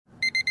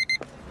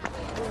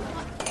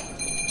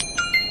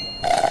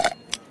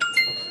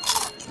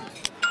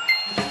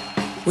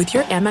With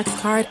your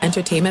Amex card,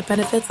 entertainment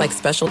benefits like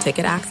special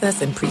ticket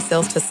access and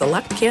pre-sales to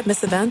select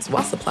can't-miss events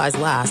while supplies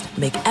last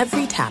make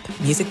every tap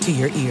music to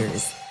your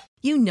ears.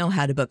 You know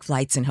how to book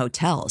flights and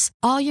hotels.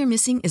 All you're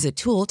missing is a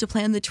tool to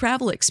plan the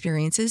travel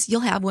experiences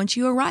you'll have once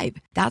you arrive.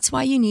 That's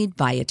why you need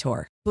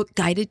Viator. Book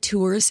guided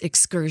tours,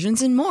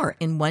 excursions, and more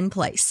in one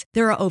place.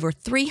 There are over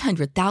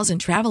 300,000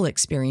 travel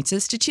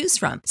experiences to choose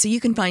from, so you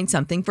can find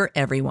something for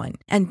everyone.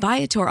 And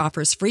Viator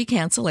offers free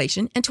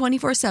cancellation and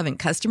 24/7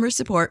 customer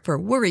support for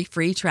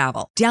worry-free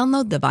travel.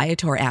 Download the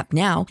Viator app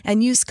now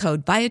and use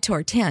code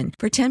Viator10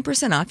 for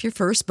 10% off your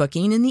first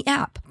booking in the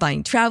app.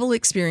 Find travel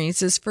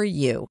experiences for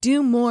you.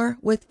 Do more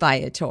with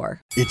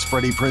Viator. It's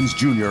Freddie Prinze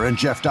Jr. and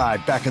Jeff Dye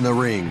back in the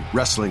ring.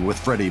 Wrestling with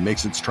Freddie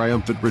makes its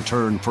triumphant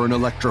return for an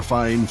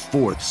electrifying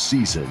 4th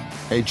season.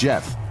 Hey,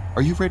 Jeff,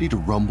 are you ready to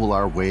rumble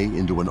our way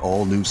into an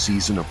all-new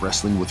season of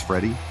Wrestling with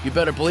Freddie? You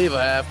better believe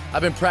I have.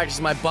 I've been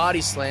practicing my body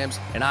slams,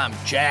 and I'm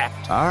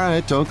jacked. All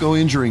right, don't go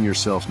injuring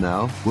yourself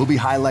now. We'll be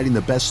highlighting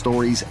the best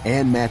stories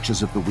and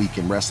matches of the week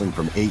in wrestling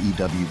from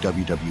AEW,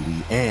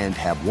 WWE, and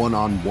have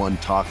one-on-one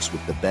talks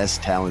with the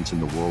best talents in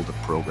the world of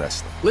pro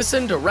wrestling.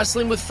 Listen to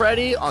Wrestling with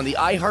Freddie on the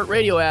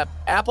iHeartRadio app,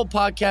 Apple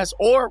Podcasts,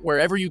 or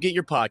wherever you get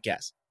your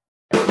podcasts.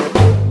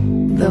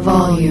 The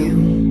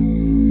Volume.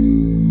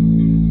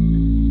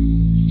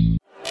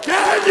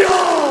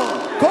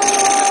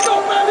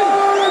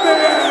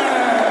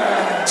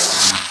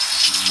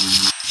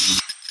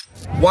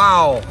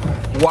 Wow,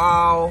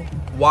 wow,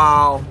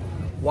 wow,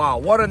 wow.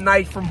 What a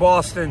night from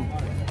Boston.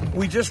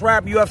 We just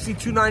wrapped UFC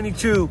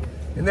 292,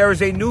 and there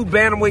is a new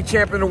bantamweight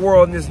champion in the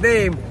world, and his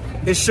name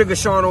is Sugar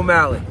Sean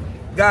O'Malley.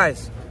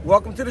 Guys,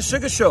 welcome to the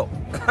Sugar Show.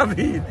 I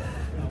mean,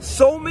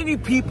 so many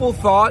people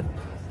thought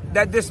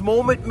that this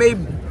moment may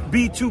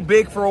be too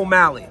big for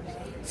O'Malley.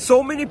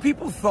 So many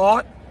people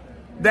thought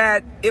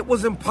that it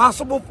was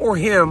impossible for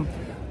him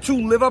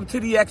to live up to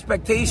the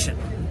expectation.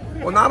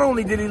 Well, not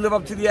only did he live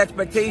up to the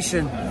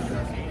expectation,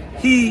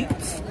 he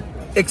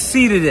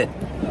exceeded it.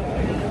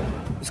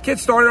 This kid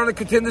started on the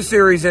Contender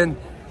Series, and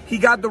he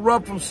got the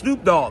rub from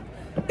Snoop Dogg.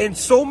 And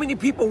so many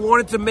people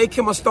wanted to make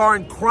him a star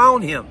and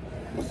crown him.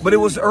 But it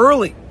was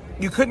early.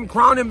 You couldn't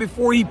crown him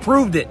before he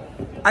proved it.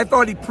 I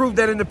thought he proved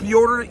that in the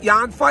Piotr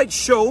Jan fight.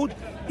 Showed,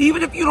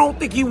 even if you don't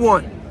think he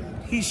won,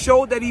 he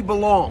showed that he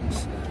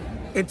belongs.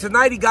 And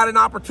tonight he got an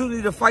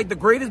opportunity to fight the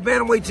greatest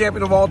bantamweight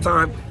champion of all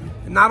time.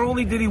 And not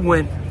only did he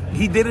win,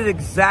 he did it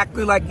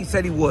exactly like he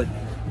said he would.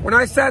 When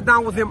I sat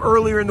down with him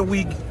earlier in the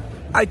week,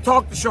 I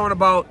talked to Sean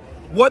about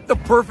what the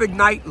perfect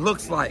night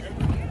looks like.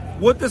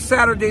 What does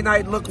Saturday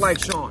night look like,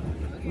 Sean?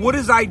 What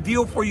is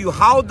ideal for you?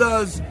 How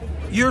does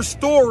your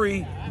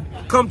story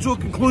come to a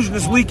conclusion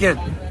this weekend?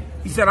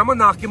 He said, I'm going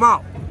to knock him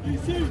out.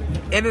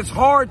 And it's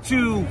hard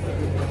to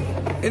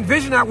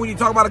envision that when you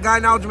talk about a guy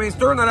now, Aljamain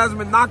Sterling, that hasn't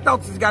been knocked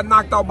out since he got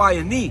knocked out by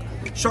a knee.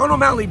 Sean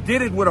O'Malley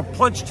did it with a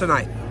punch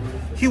tonight.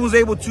 He was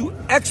able to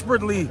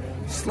expertly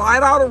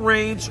slide out of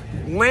range,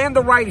 land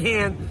the right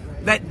hand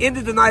that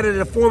ended the night as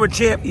a former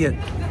champion.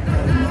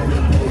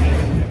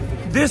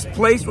 This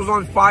place was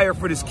on fire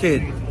for this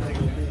kid.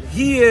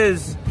 He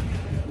is,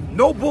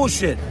 no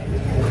bullshit,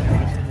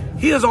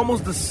 he is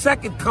almost the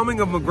second coming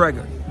of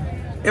McGregor.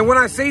 And when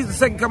I say he's the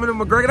second coming of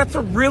McGregor, that's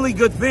a really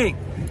good thing.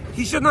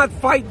 He should not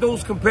fight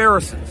those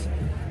comparisons.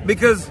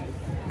 Because,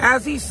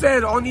 as he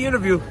said on the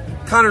interview,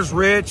 Conor's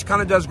rich,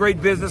 Conor does great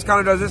business,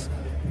 Conor does this.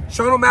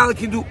 Sean O'Malley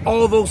can do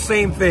all those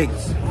same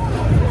things.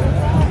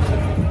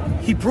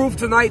 He proved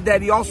tonight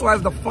that he also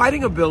has the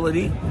fighting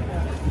ability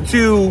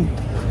to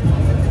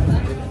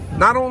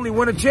not only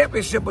win a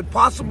championship, but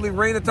possibly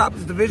reign atop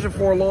his division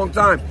for a long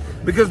time.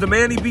 Because the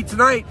man he beat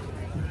tonight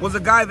was a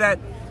guy that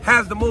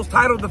has the most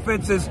title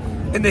defenses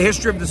in the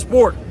history of the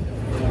sport.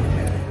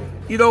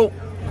 You know,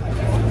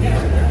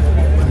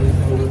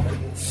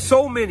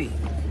 so many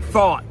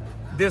thought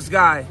this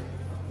guy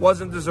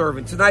wasn't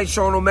deserving. Tonight,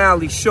 Sean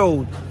O'Malley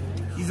showed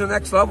he's the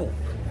next level.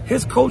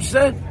 His coach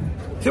said,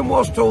 Tim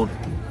Walsh told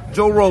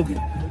Joe Rogan,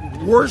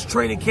 worst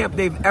training camp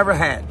they've ever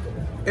had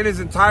in his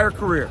entire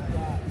career.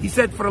 He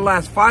said for the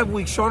last 5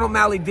 weeks, Sean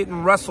O'Malley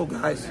didn't wrestle,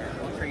 guys.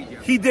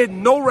 He did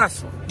no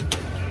wrestling.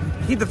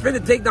 He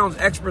defended takedowns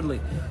expertly.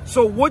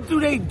 So what do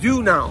they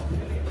do now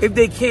if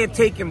they can't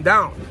take him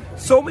down?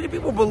 So many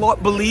people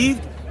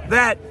believed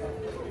that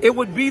it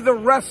would be the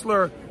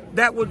wrestler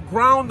that would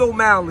ground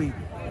O'Malley,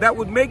 that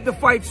would make the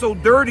fight so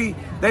dirty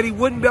that he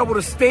wouldn't be able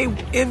to stay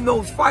in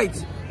those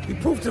fights. He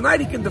proved tonight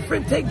he can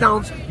defend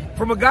takedowns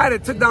from a guy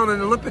that took down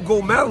an Olympic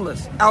gold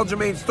medalist,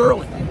 Aljamain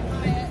Sterling.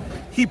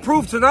 He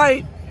proved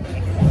tonight,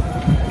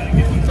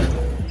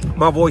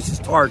 my voice is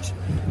parched.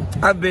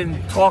 I've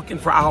been talking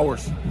for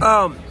hours.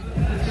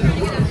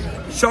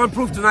 Sean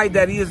proved tonight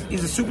that he's a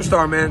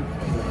superstar, man.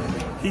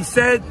 He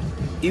said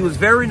he was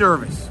very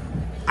nervous.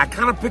 I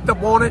kind of picked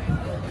up on it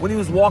when he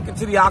was walking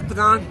to the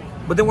octagon,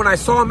 but then when I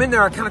saw him in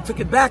there, I kind of took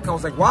it back. I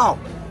was like, wow,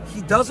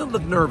 he doesn't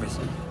look nervous.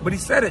 But he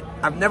said it.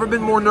 I've never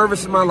been more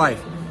nervous in my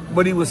life.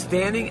 But he was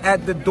standing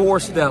at the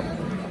doorstep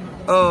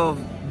of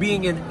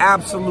being an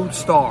absolute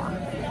star.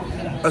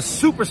 A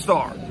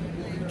superstar.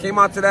 Came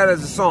out to that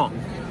as a song.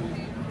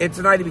 and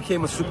tonight he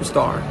became a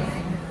superstar.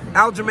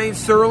 Aljamain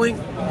Sterling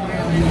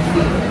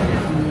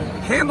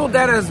handled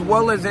that as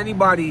well as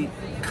anybody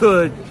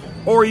could,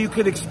 or you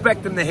could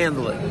expect him to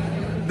handle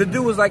it. The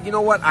dude was like, you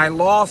know what, I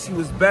lost. He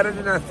was better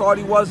than I thought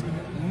he was.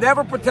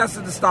 Never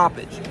protested the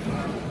stoppage.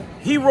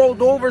 He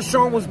rolled over.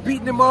 Sean was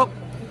beating him up.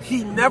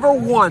 He never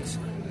once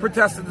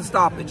protested the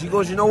stoppage. He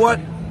goes, you know what?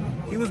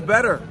 He was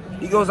better.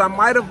 He goes, I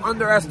might have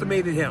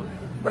underestimated him.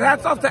 But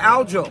hats off to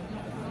Aljo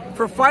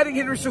for fighting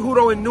Henry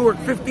Cejudo in Newark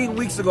 15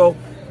 weeks ago,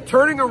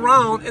 turning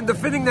around and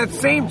defending that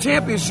same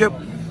championship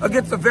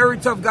against a very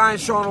tough guy in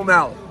Sean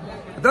O'Malley.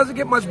 It doesn't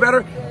get much better,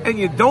 and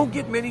you don't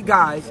get many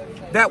guys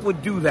that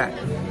would do that.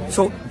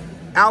 So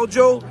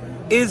Aljo,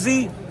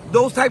 Izzy,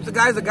 those types of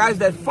guys are guys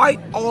that fight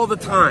all the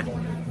time.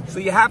 So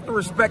you have to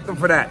respect them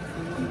for that.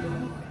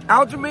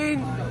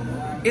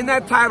 Aljamain, in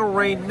that title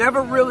reign,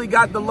 never really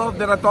got the love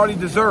that I thought he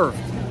deserved.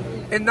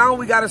 And now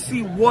we got to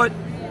see what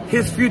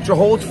his future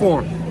holds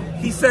for him.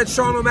 He said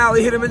Sean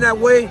O'Malley hit him in that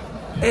way,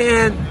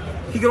 and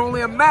he can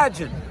only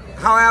imagine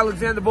how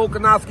Alexander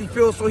Volkanovski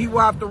feels, so he will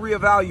have to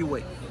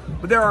reevaluate.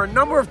 But there are a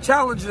number of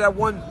challenges at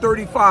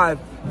 135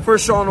 for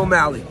Sean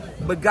O'Malley.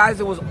 But guys,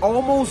 it was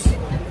almost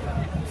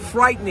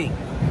frightening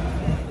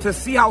to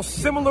see how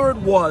similar it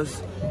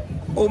was.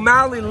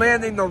 O'Malley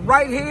landing the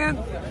right hand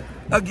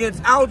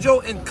against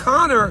Aljo, and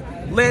Conor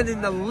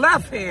landing the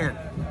left hand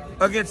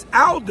against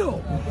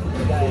Aldo.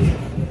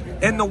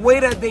 And the way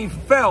that they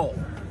fell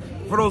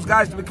for those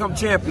guys to become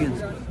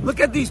champions. Look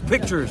at these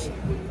pictures.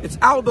 It's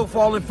Aldo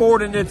falling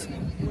forward and it's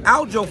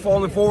Aljo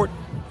falling forward.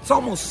 It's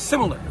almost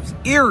similar. It's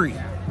eerie.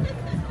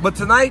 But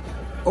tonight,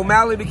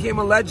 O'Malley became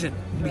a legend,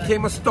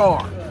 became a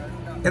star.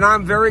 And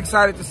I'm very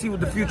excited to see what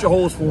the future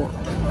holds for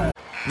him.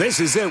 This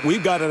is it.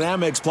 We've got an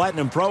Amex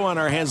Platinum Pro on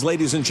our hands,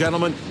 ladies and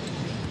gentlemen.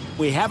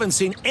 We haven't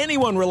seen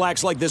anyone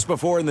relax like this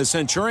before in the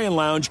Centurion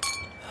Lounge.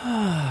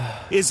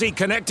 Is he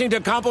connecting to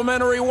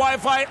complimentary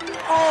Wi-Fi?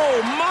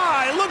 Oh,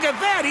 my! Look at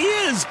that! He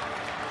is!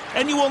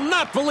 And you will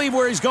not believe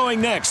where he's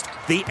going next.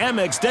 The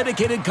Amex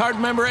dedicated card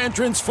member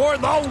entrance for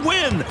the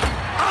win.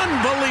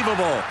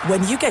 Unbelievable.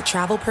 When you get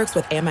travel perks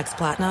with Amex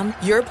Platinum,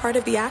 you're part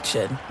of the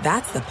action.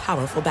 That's the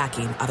powerful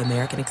backing of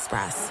American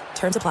Express.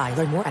 Terms apply.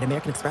 Learn more at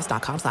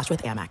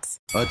americanexpress.com/withAmex.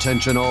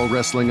 Attention all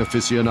wrestling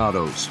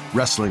aficionados.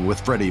 Wrestling with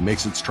Freddie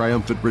makes its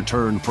triumphant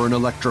return for an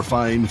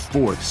electrifying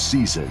 4th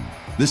season.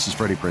 This is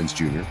Freddie Prinze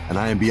Jr., and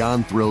I am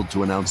beyond thrilled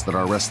to announce that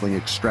our wrestling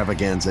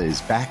extravaganza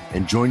is back,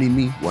 and joining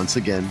me once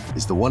again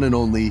is the one and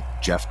only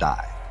Jeff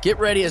Dye. Get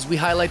ready as we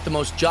highlight the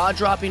most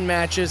jaw-dropping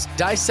matches,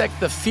 dissect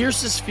the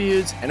fiercest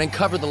feuds, and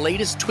uncover the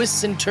latest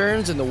twists and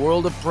turns in the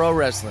world of pro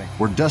wrestling.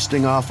 We're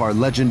dusting off our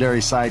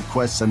legendary side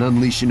quests and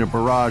unleashing a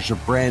barrage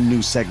of brand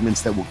new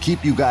segments that will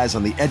keep you guys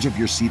on the edge of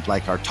your seat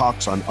like our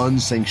talks on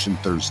Unsanctioned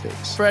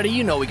Thursdays. Freddie,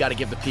 you know we got to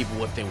give the people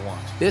what they want.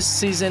 This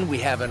season, we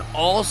have an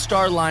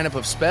all-star lineup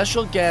of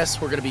special guests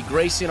who are going to be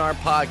gracing our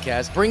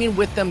podcast, bringing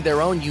with them their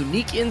own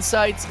unique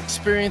insights,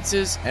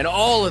 experiences, and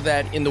all of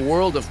that in the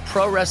world of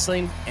pro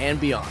wrestling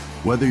and beyond.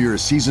 Whether you're a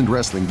seasoned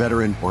wrestling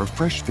veteran or a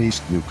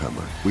fresh-faced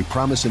newcomer, we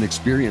promise an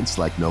experience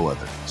like no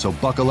other. So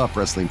buckle up,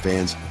 wrestling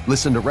fans.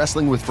 Listen to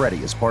Wrestling with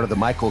Freddie as part of the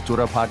My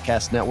Cultura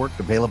Podcast Network,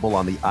 available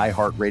on the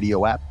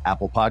iHeartRadio app,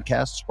 Apple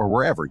Podcasts, or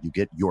wherever you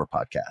get your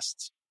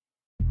podcasts.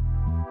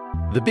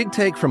 The Big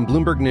Take from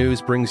Bloomberg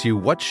News brings you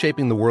what's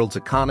shaping the world's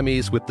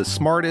economies with the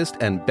smartest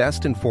and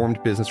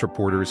best-informed business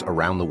reporters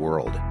around the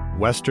world.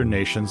 Western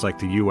nations like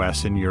the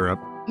U.S. and Europe.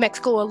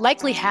 Mexico will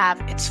likely have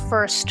its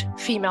first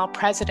female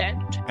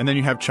president. And then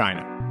you have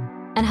China.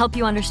 And help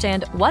you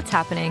understand what's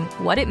happening,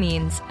 what it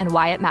means, and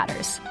why it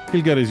matters.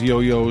 He'll get his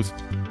yo-yos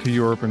to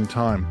Europe in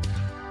time.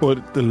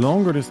 But the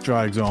longer this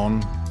drags on,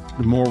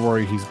 the more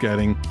worry he's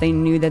getting. They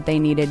knew that they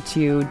needed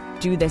to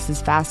do this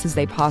as fast as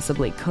they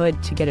possibly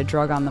could to get a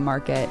drug on the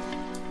market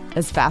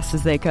as fast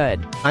as they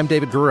could. I'm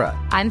David Gura.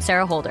 I'm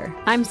Sarah Holder.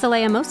 I'm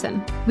Saleha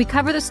Mohsen. We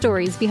cover the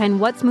stories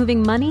behind what's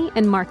moving money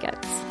and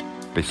markets.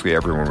 Basically,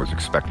 everyone was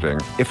expecting,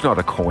 if not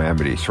a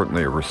calamity,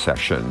 certainly a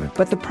recession.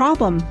 But the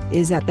problem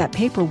is that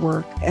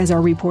paperwork, as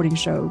our reporting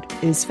showed,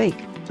 is fake.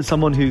 As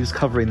someone who's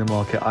covering the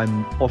market,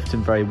 I'm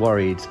often very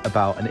worried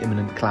about an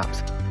imminent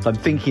collapse. So I'm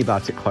thinking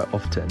about it quite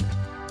often.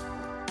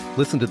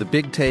 Listen to The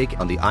Big Take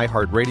on the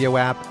iHeartRadio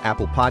app,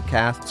 Apple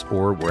Podcasts,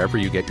 or wherever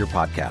you get your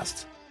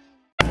podcasts.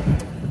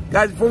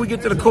 Guys, before we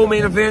get to the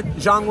co-main event,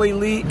 Zhang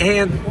Weili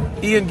and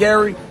Ian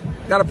Gary,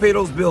 got to pay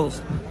those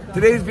bills.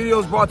 Today's video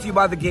is brought to you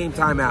by the Game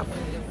Time app.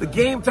 The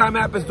Game Time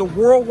app is the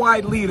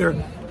worldwide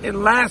leader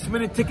in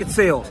last-minute ticket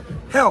sales.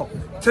 Hell,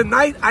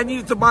 tonight I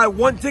needed to buy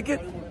one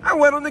ticket. I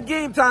went on the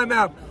Game Time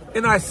app,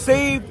 and I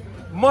saved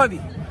money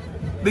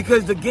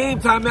because the Game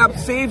Time app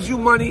saves you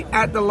money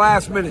at the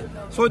last minute.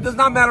 So it does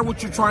not matter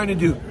what you're trying to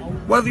do.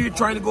 Whether you're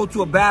trying to go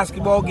to a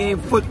basketball game,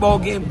 football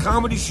game,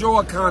 comedy show,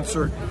 or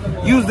concert,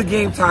 use the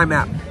Game Time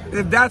app. And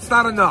if that's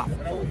not enough,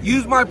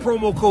 use my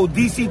promo code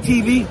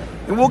DCTV,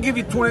 and we'll give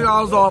you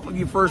 $20 off of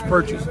your first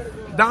purchase.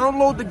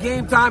 Download the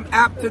Game Time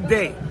app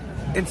today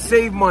and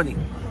save money.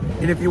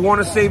 And if you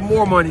want to save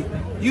more money,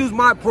 use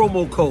my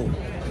promo code,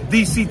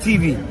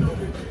 DCTV.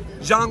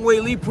 Zhang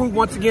Weili proved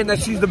once again that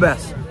she's the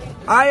best.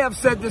 I have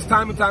said this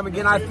time and time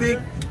again, I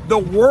think the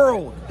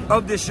world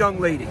of this young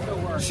lady.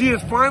 She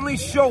is finally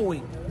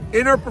showing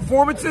in her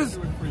performances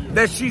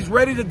that she's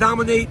ready to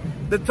dominate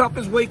the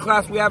toughest weight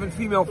class we have in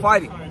female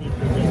fighting.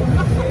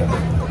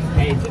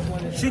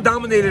 She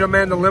dominated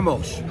Amanda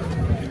Lemos.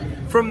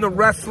 From the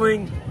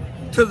wrestling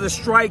to the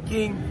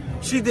striking,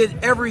 she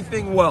did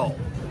everything well.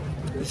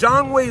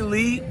 Zhang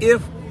Weili,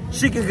 if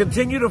she can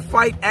continue to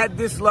fight at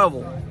this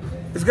level,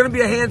 it's going to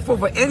be a handful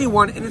for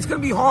anyone, and it's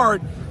going to be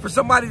hard for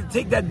somebody to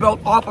take that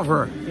belt off of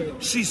her.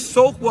 She's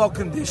so well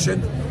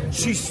conditioned.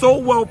 She's so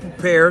well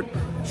prepared.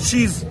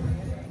 She's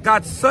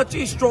got such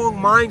a strong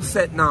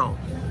mindset now.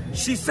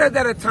 She said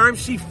that at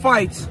times she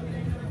fights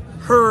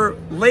her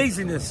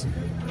laziness.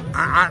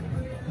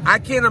 I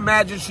can't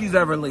imagine she's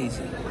ever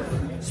lazy,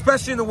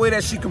 especially in the way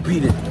that she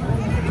competed.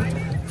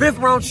 Fifth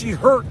round, she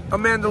hurt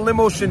Amanda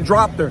Lemos and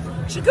dropped her.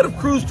 She could have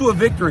cruised to a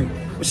victory,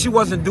 but she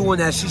wasn't doing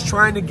that. She's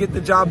trying to get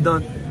the job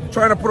done,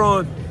 trying to put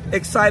on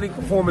exciting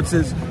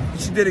performances.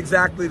 She did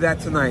exactly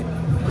that tonight.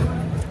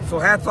 So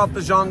hats off to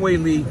Zhang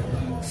Weili,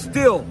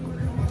 still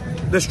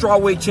the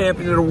strawweight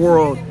champion of the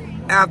world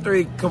after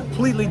a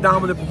completely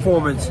dominant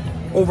performance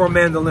over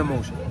Amanda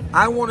Lemos.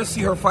 I want to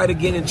see her fight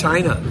again in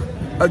China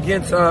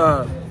against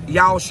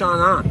Yao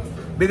Shan'an,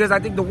 because I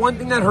think the one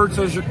thing that hurts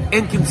her is her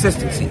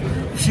inconsistency.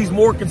 If she's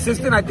more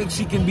consistent, I think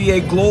she can be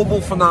a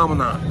global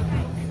phenomenon.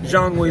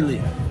 Zhang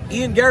Weili.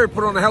 Ian Gary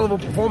put on a hell of a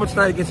performance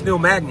tonight against Neil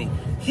Magny.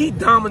 He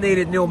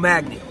dominated Neil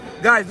Magny.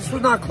 Guys, this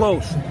was not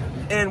close.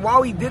 And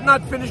while he did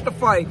not finish the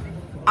fight,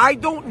 I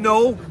don't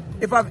know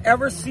if I've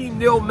ever seen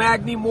Neil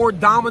Magny more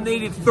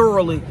dominated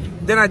thoroughly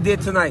than I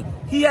did tonight.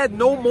 He had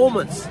no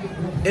moments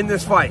in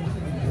this fight.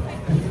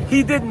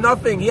 He did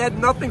nothing. He had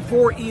nothing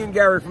for Ian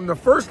Gary from the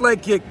first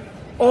leg kick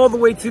all the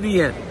way to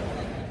the end.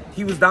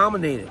 He was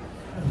dominated.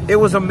 It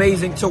was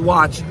amazing to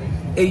watch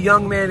a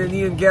young man in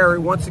Ian Gary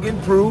once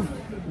again prove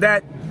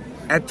that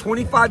at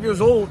 25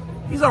 years old,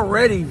 he's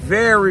already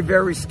very,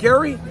 very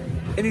scary,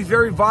 and he's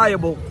very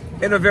viable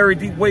in a very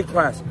deep weight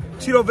class.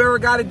 Chito Vera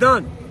got it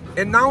done,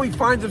 and now he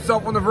finds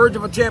himself on the verge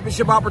of a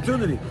championship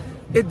opportunity.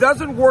 It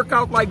doesn't work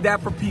out like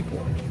that for people.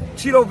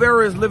 Chito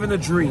Vera is living a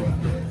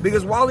dream,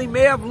 because while he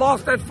may have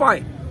lost that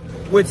fight,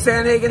 with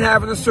Sandhagen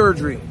having a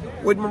surgery,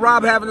 with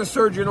Merab having a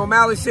surgery, and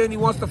O'Malley saying he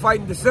wants to fight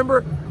in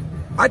December,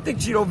 I think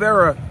Chito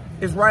Vera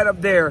is right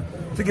up there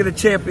to get a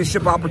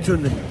championship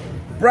opportunity.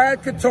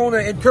 Brad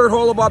Katona and Kurt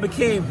Holobaugh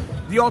became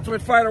the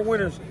Ultimate Fighter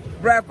winners.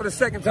 Brad for the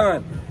second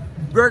time.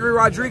 Gregory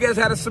Rodriguez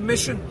had a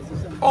submission.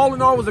 All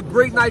in all, it was a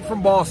great night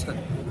from Boston.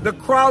 The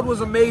crowd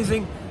was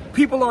amazing.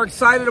 People are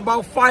excited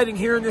about fighting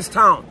here in this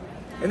town.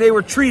 And they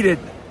were treated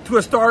to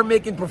a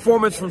star-making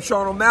performance from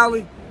Sean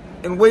O'Malley,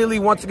 and Weili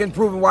once again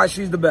proving why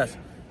she's the best.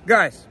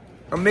 Guys,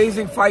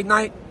 amazing fight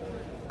night.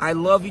 I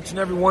love each and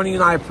every one of you,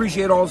 and I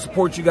appreciate all the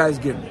support you guys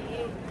give me.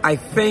 I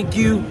thank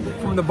you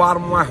from the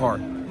bottom of my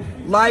heart.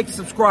 Like,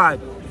 subscribe.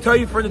 Tell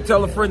your friend to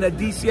tell a friend that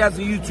DC has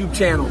a YouTube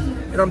channel,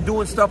 and I'm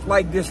doing stuff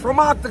like this from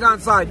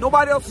Octagon side.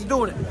 Nobody else is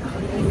doing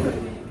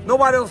it.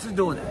 Nobody else is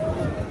doing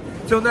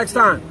it. Till next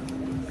time,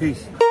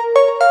 peace.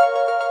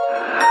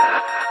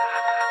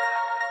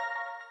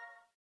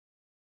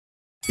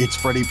 It's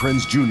Freddie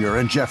Prinze Jr.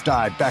 and Jeff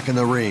Dye back in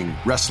the ring.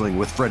 Wrestling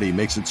with Freddie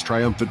makes its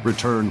triumphant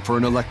return for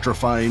an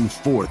electrifying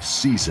 4th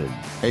season.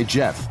 Hey,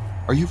 Jeff,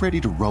 are you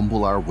ready to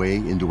rumble our way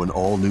into an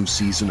all-new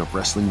season of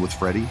Wrestling with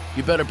Freddie?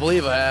 You better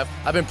believe I have.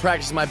 I've been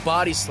practicing my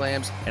body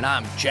slams, and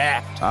I'm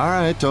jacked. All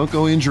right, don't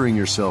go injuring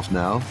yourself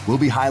now. We'll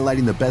be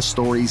highlighting the best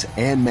stories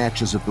and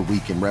matches of the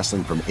week in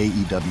wrestling from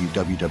AEW,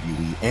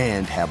 WWE,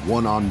 and have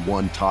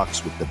one-on-one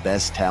talks with the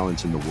best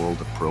talents in the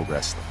world of pro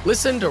wrestling.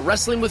 Listen to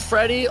Wrestling with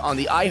Freddie on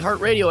the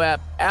iHeartRadio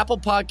app, Apple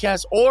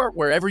Podcasts, or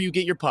wherever you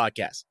get your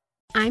podcasts.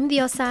 I'm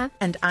Diosa.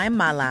 And I'm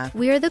Mala.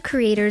 We are the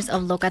creators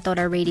of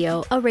Locatora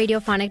Radio, a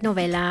radiophonic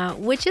novela,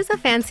 which is a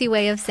fancy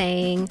way of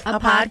saying a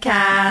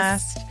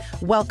podcast.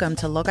 Welcome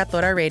to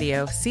Locatora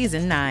Radio,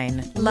 Season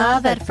 9.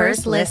 Love at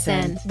first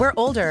listen. We're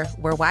older,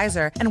 we're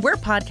wiser, and we're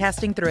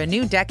podcasting through a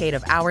new decade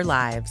of our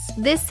lives.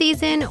 This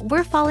season,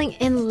 we're falling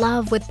in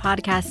love with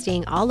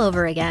podcasting all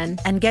over again.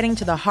 And getting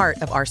to the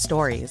heart of our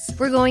stories.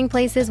 We're going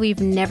places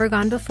we've never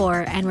gone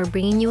before, and we're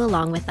bringing you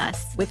along with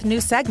us. With new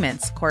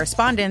segments,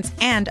 correspondence,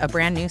 and a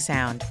brand new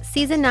sound.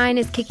 Season 9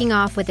 is kicking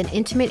off with an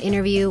intimate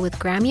interview with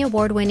Grammy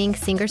Award-winning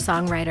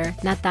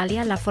singer-songwriter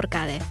Natalia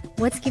Lafourcade.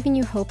 What's giving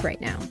you hope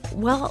right now?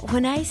 Well,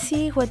 when I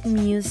see what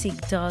music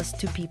does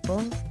to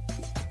people,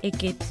 it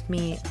gives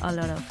me a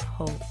lot of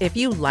hope. If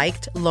you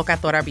liked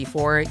Locatora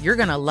before, you're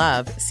going to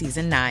love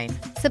Season 9.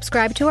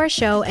 Subscribe to our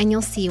show and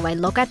you'll see why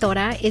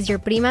Locatora is your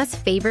prima's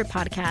favorite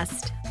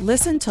podcast.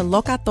 Listen to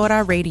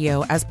Locatora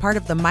Radio as part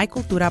of the My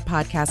Cultura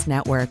Podcast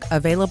Network,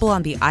 available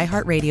on the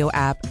iHeartRadio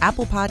app,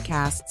 Apple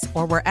Podcasts,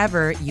 or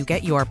wherever you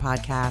get your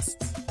podcasts.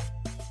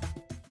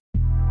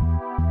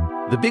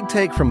 The Big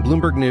Take from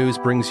Bloomberg News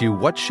brings you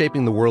what's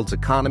shaping the world's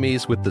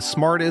economies with the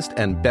smartest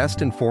and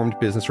best-informed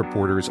business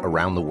reporters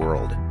around the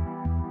world.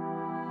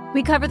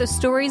 We cover the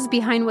stories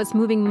behind what's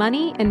moving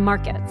money and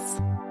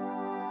markets,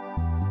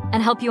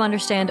 and help you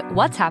understand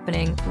what's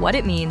happening, what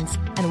it means,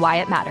 and why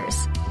it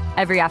matters.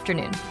 every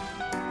afternoon.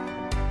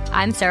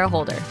 I'm Sarah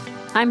Holder.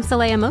 I'm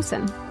Saleha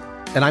Mohsin.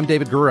 And I'm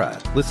David Gura.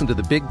 Listen to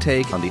The Big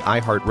Take on the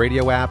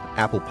iHeartRadio app,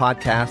 Apple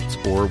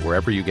Podcasts, or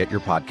wherever you get your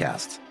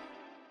podcasts.